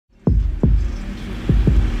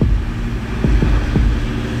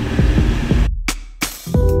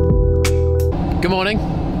Good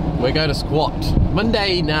morning. We're going to squat.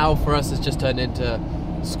 Monday now for us has just turned into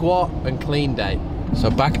squat and clean day. So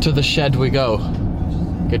back to the shed we go.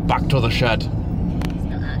 Get back to the shed. It's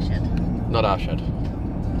not our shed. Not our shed.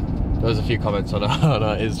 There was a few comments on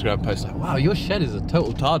our Instagram post like, wow, your shed is a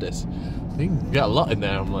total TARDIS. You can get a lot in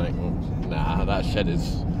there. I'm like, nah, that shed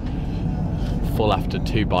is full after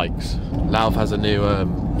 2 bikes. Lauv has a new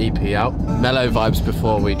EP out. Mellow vibes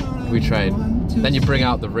before we train. Then you bring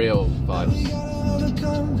out the real vibes.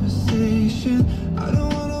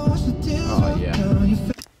 Oh yeah.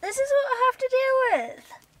 This is what I have to deal with.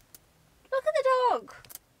 Look at the dog.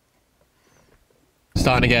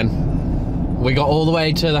 Starting again. We got all the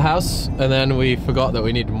way to the house and then we forgot that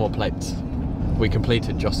we needed more plates. We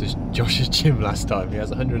completed Josh's gym last time. He has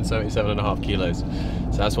 177.5 kilos.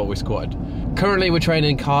 So that's what we squatted. Currently we're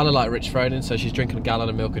training Carla like Rich Froning, so she's drinking a gallon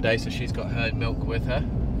of milk a day, so she's got her milk with her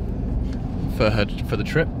for the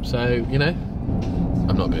trip. So, you know,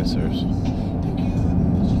 I'm not being serious.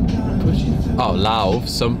 Oh, Lauv,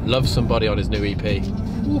 love somebody on his new EP.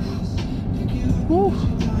 Oof. Oof.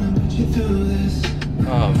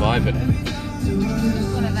 Oh, vibing.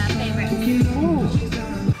 One of our favourites.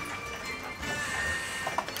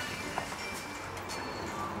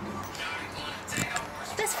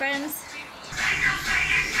 Best friends.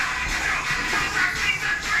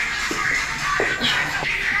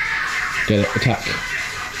 Get it, attack.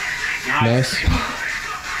 Nice.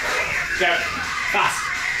 Go, fast.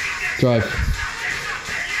 Drive.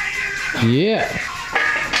 Yeah.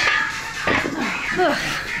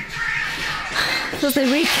 Feels so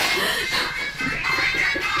weak.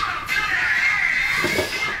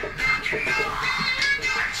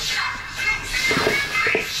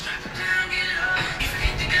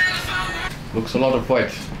 Looks a lot of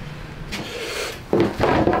weight.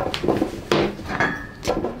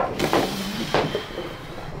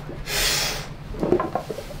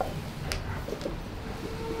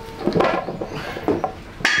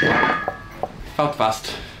 Felt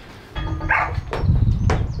fast.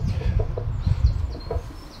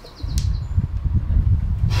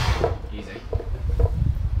 Easy.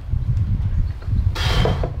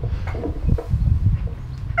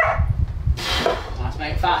 Nice,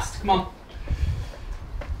 mate. Fast. Come on.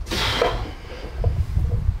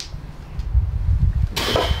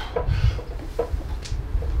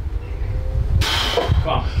 Come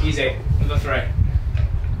on. Easy. Another 3.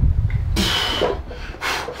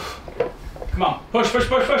 Come on. Push, push,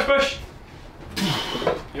 push, push, push.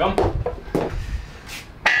 You on?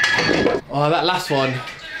 Oh, that last one.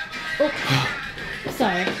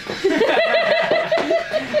 Sorry.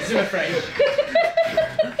 Zimmer frame.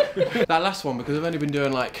 That last one, because I've only been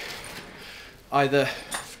doing like either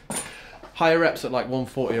higher reps at like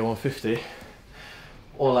 140 or 150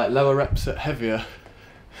 or like lower reps at heavier.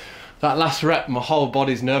 That last rep, my whole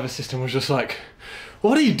body's nervous system was just like,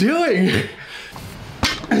 what are you doing?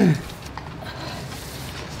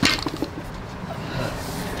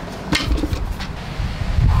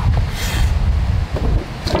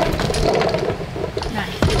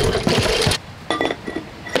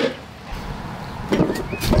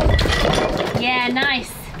 Yeah,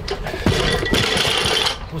 nice.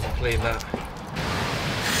 Wasn't clean that.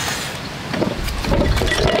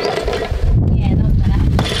 Yeah, that was better.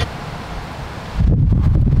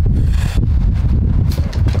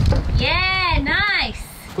 Yeah, nice.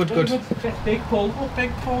 Good, good. Big pull.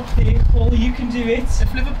 Big pull. Big pull. You can do it.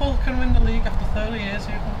 If Liverpool can win the league after 30 years,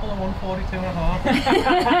 you can pull a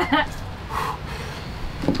 142.5.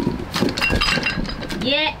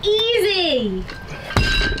 Yeah, easy.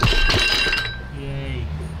 Yay.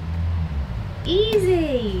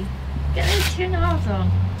 Easy. Get those 2.5s on.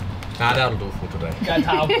 Nah, that'll do for today. Get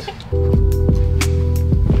out.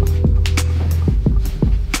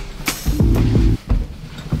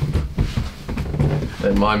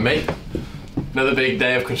 Don't mind me. Another big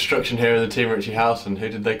day of construction here in the Team Ritchie house, and who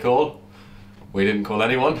did they call? We didn't call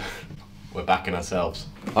anyone. We're backing ourselves.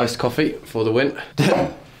 Iced coffee for the win.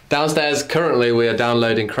 Downstairs, currently we are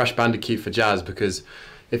downloading Crash Bandicoot for Jazz, because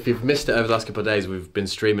if you've missed it over the last couple of days, we've been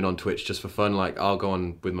streaming on Twitch just for fun. Like, I'll go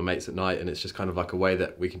on with my mates at night, and it's just kind of like a way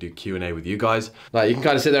that we can do Q&A with you guys. Like, you can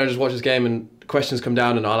kind of sit there and just watch this game, and questions come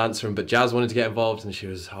down and I'll answer them, but Jazz wanted to get involved, and I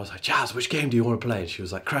was like, Jazz, which game do you want to play? And she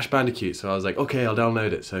was like, Crash Bandicoot. So I was like, okay, I'll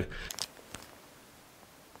download it. So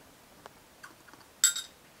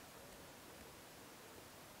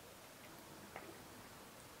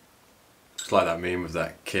it's like that meme of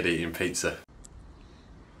that kid eating pizza.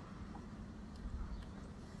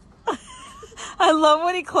 I love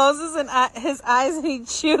when he closes his eyes and he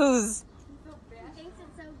chews. He thinks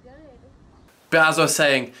it's so good. But as I was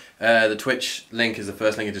saying, the Twitch link is the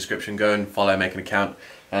first link in the description. Go and follow, make an account,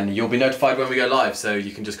 and you'll be notified when we go live, so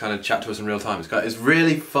you can just kind of chat to us in real time. It's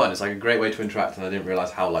really fun. It's like a great way to interact, and I didn't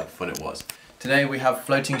realise how like fun it was. Today we have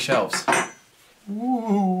floating shelves. That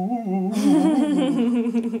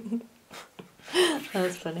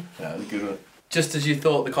was funny. Yeah, that was a good one. Just as you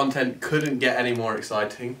thought the content couldn't get any more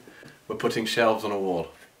exciting, we're putting shelves on a wall.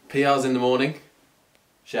 PRs in the morning,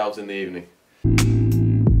 shelves in the evening.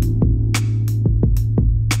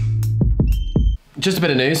 Just a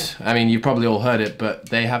bit of news. I mean, you've probably all heard it, but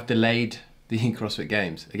they have delayed the CrossFit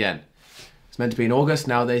Games again. It's meant to be in August.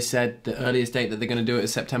 Now they said the earliest date that they're going to do it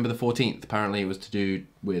is September the 14th. Apparently it was to do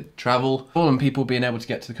with travel and people being able to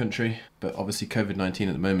get to the country. But obviously COVID-19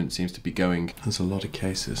 at the moment seems to be going. There's a lot of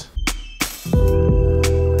cases. Can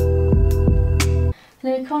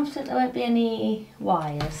we be confident there won't be any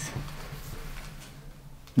wires?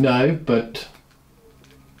 No, but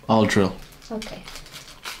I'll drill. Okay.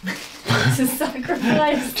 It's a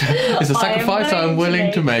sacrifice. It's a sacrifice I'm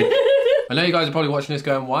willing to make. I know you guys are probably watching this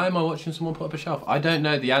going, why am I watching someone put up a shelf? I don't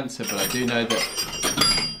know the answer, but I do know that...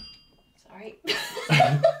 Sorry.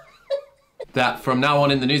 that from now on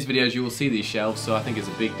in the news videos you will see these shelves, so I think it's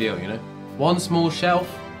a big deal, you know? One small shelf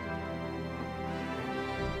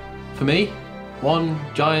for me, one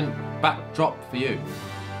giant backdrop for you.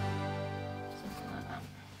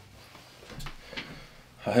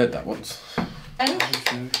 I heard that once.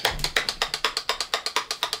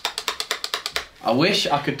 I wish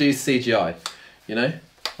I could do CGI, you know?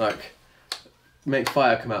 Like, make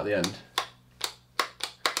fire come out the end.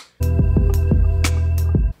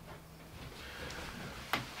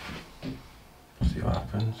 See what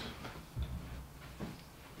happens.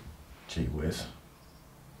 Gee whiz.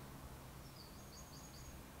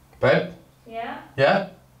 Babe? Yeah? Yeah?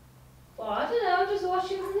 Well, I don't know, I'm just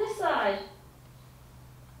watching from this side.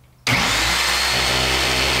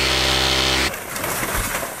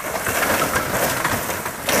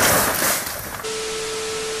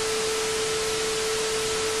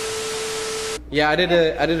 Yeah, I did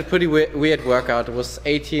a pretty weird workout. It was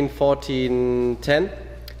 18, 14, 10.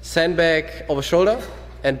 Sandbag over shoulder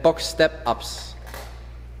and box step ups.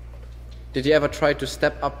 Did you ever try to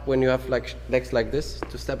step up when you have like legs like this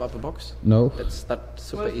to step up a box? No. That's not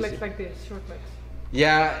super easy. Legs like this, short legs.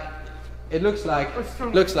 Yeah, it looks like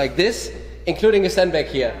this, including a sandbag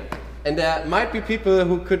here. And there might be people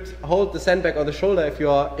who could hold the sandbag on the shoulder if you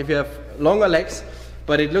have longer legs.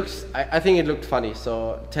 But it looks, I think it looked funny.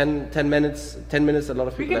 So 10 minutes, a lot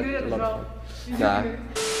of people We can do had that a as lot well. of fun. Nah.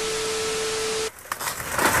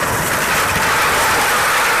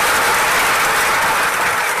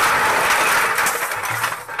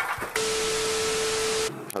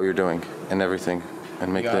 How you're doing and everything,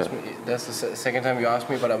 and make the. That's the second time you asked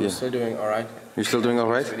me, but I'm still doing all right. You're still doing all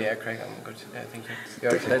right? Yeah, Craig, I'm good. Yeah, thank you.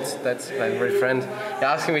 That's my very friend. You're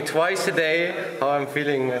asking me twice a day how I'm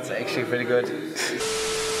feeling. That's actually pretty good.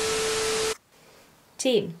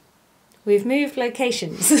 Team, we've moved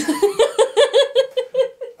locations.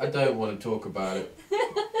 I don't want to talk about it.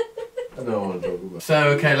 I don't want to talk about it.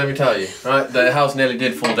 So, okay, let me tell you. Right, the house nearly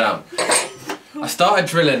did fall down. I started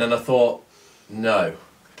drilling and I thought, no.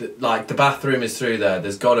 Like, the bathroom is through there.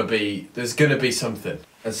 There's gonna be something.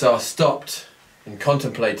 And so I stopped and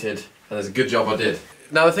contemplated, and there's a good job I did.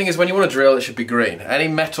 Now the thing is, when you want to drill, it should be green. Any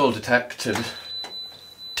metal detected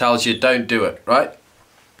tells you don't do it, right?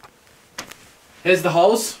 Here's the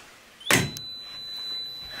holes. I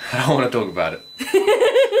don't want to talk about it.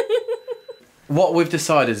 What we've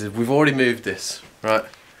decided is we've already moved this, right?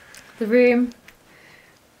 The room,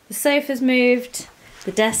 the sofa's moved,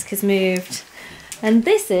 the desk has moved, and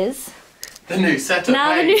this is the new setup.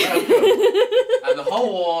 now hey, the new welcome. And the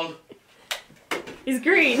whole wall is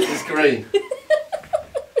green. is green.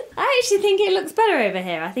 I actually think it looks better over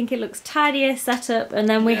here. I think it looks tidier, set up, and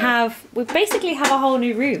then we basically have a whole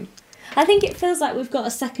new room. I think it feels like we've got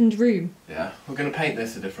a second room. Yeah, we're going to paint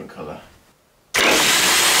this a different colour.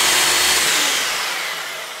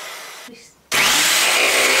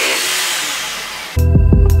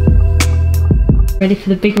 Ready for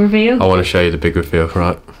the big reveal? I want to show you the big reveal,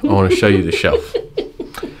 right? I want to show you the shelf.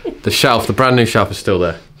 The shelf, the brand new shelf is still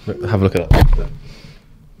there. Look, have a look at that.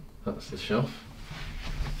 That's the shelf.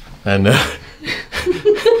 And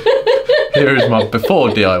here is my before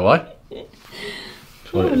DIY.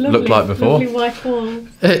 That's what it looked like before. Lovely white wall.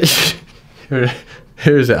 Here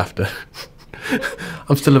is it after.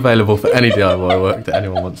 I'm still available for any DIY work that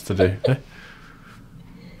anyone wants to do.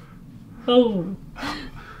 Oh.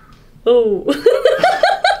 Oh.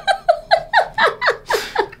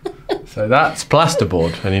 So that's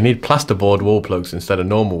plasterboard, and you need plasterboard wall plugs instead of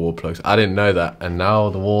normal wall plugs. I didn't know that, and now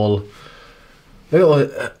the wall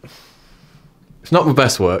It's not my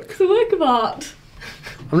best work. It's a work of art.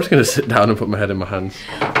 I'm just going to sit down and put my head in my hands.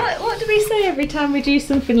 What do we say every time we do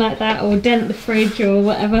something like that, or dent the fridge or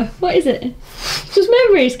whatever? What is it? Just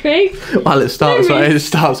memories, Craig. Well, it starts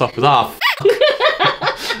off with half.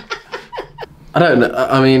 I don't know.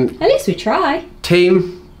 I mean, at least we try.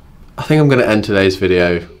 Team, I think I'm going to end today's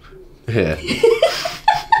video here.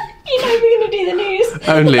 You know we're going to do the news.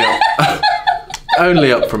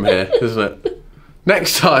 Only up from here, isn't it?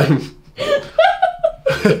 Next time,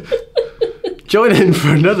 join in for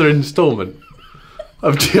another instalment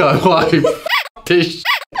of DIY. This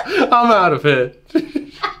I'm out of here.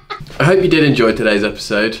 I hope you did enjoy today's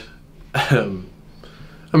episode. I'm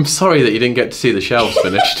sorry that you didn't get to see the shelves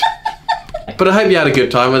finished. But I hope you had a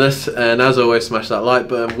good time with us, and as always, smash that like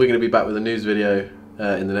button. We're going to be back with a news video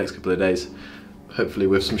in the next couple of days, hopefully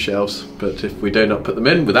with some shelves, but if we do not put them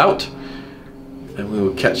in without, then we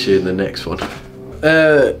will catch you in the next one.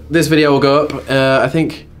 This video will go up, I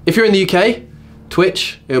think, if you're in the UK,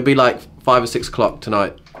 Twitch, it'll be like 5 or 6 o'clock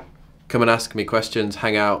tonight. Come and ask me questions,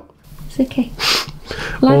 hang out. It's okay.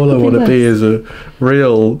 All I want to be is a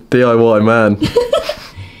real DIY man.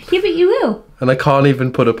 Yeah, but you will. And I can't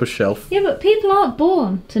even put up a shelf. Yeah, but people aren't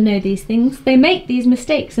born to know these things. They make these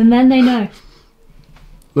mistakes and then they know.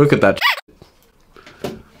 Look at that.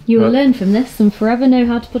 You will learn from this and forever know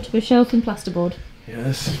how to put up a shelf in plasterboard.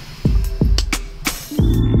 Yes.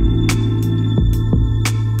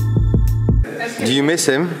 Do you miss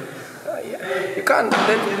him? Yeah. You can't.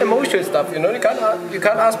 That emotional stuff, you know. You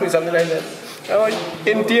can't ask me something like that. I'm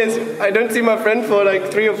in tears. I don't see my friend for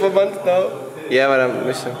like 3 or 4 months now. Yeah, but I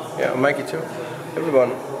miss him. Yeah, Mikey too.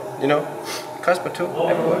 Everyone, you know. Kasper too.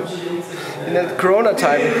 Everyone. In the Corona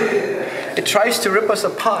time, it tries to rip us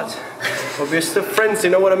apart, but we're still friends. You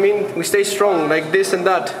know what I mean? We stay strong, like this and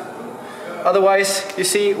that. Otherwise, you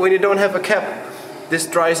see, when you don't have a cap, this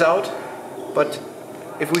dries out. But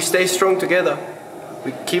if we stay strong together,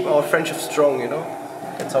 we keep our friendship strong, you know?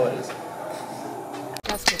 That's how it is.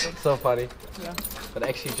 So funny. Yeah. But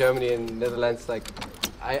actually Germany and Netherlands, like,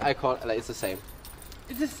 I call it, like, it's the same.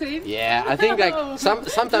 It's the same? Yeah, I think like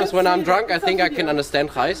sometimes when I'm drunk, I think I can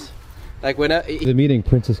understand Reis. Like when The meeting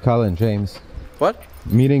Princess Carla and James. What?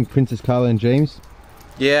 Meeting Princess Carla and James?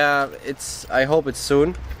 Yeah, I hope it's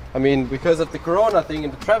soon. I mean, because of the Corona thing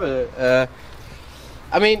and the travel,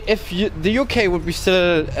 I mean, if the UK would be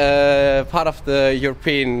still part of the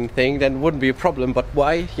European thing, then it wouldn't be a problem. But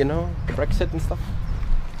why, you know, Brexit and stuff?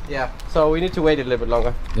 Yeah, so we need to wait a little bit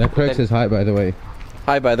longer. Yeah, Craig says hi, by the way.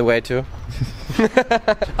 Hi, by the way, too.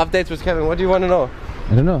 Updates with Kevin, what do you want to know?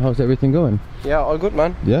 I don't know, how's everything going? Yeah, all good,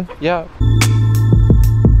 man. Yeah? Yeah.